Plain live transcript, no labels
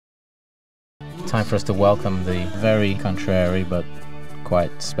Time for us to welcome the very contrary but quite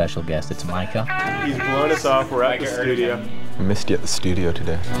special guest. It's Micah. He's blown us off. We're at the studio. I missed you at the studio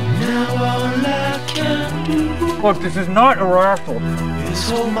today. Look, this is not a raffle.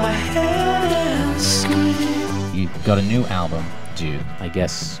 You've got a new album due. I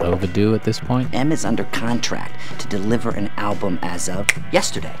guess overdue at this point. M is under contract to deliver an album as of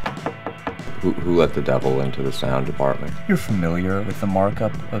yesterday. Who let the devil into the sound department? You're familiar with the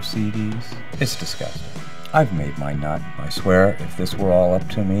markup of CDs? It's disgusting. I've made my nut. I swear, if this were all up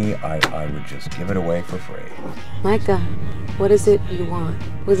to me, I would just give it away for free. Micah, what is it you want?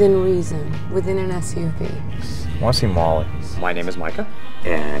 Within reason, within an SUV. I want to see Molly. My name is Micah,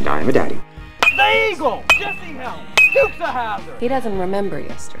 and I am a daddy. The Eagle! Jesse Helm! Dukes of Hazzard! He doesn't remember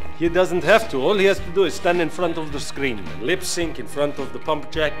yesterday. He doesn't have to. All he has to do is stand in front of the screen and lip sync in front of the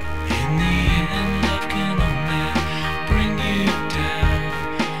pump jack.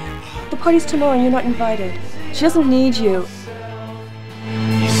 The party's tomorrow and you're not invited. She doesn't need you. You're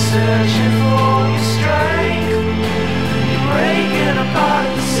searching for your strength. You're breaking apart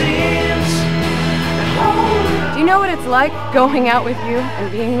the seams. Do you know what it's like going out with you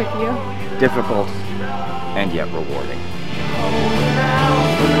and being with you? Difficult and yet rewarding. Holding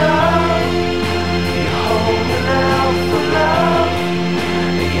out for love.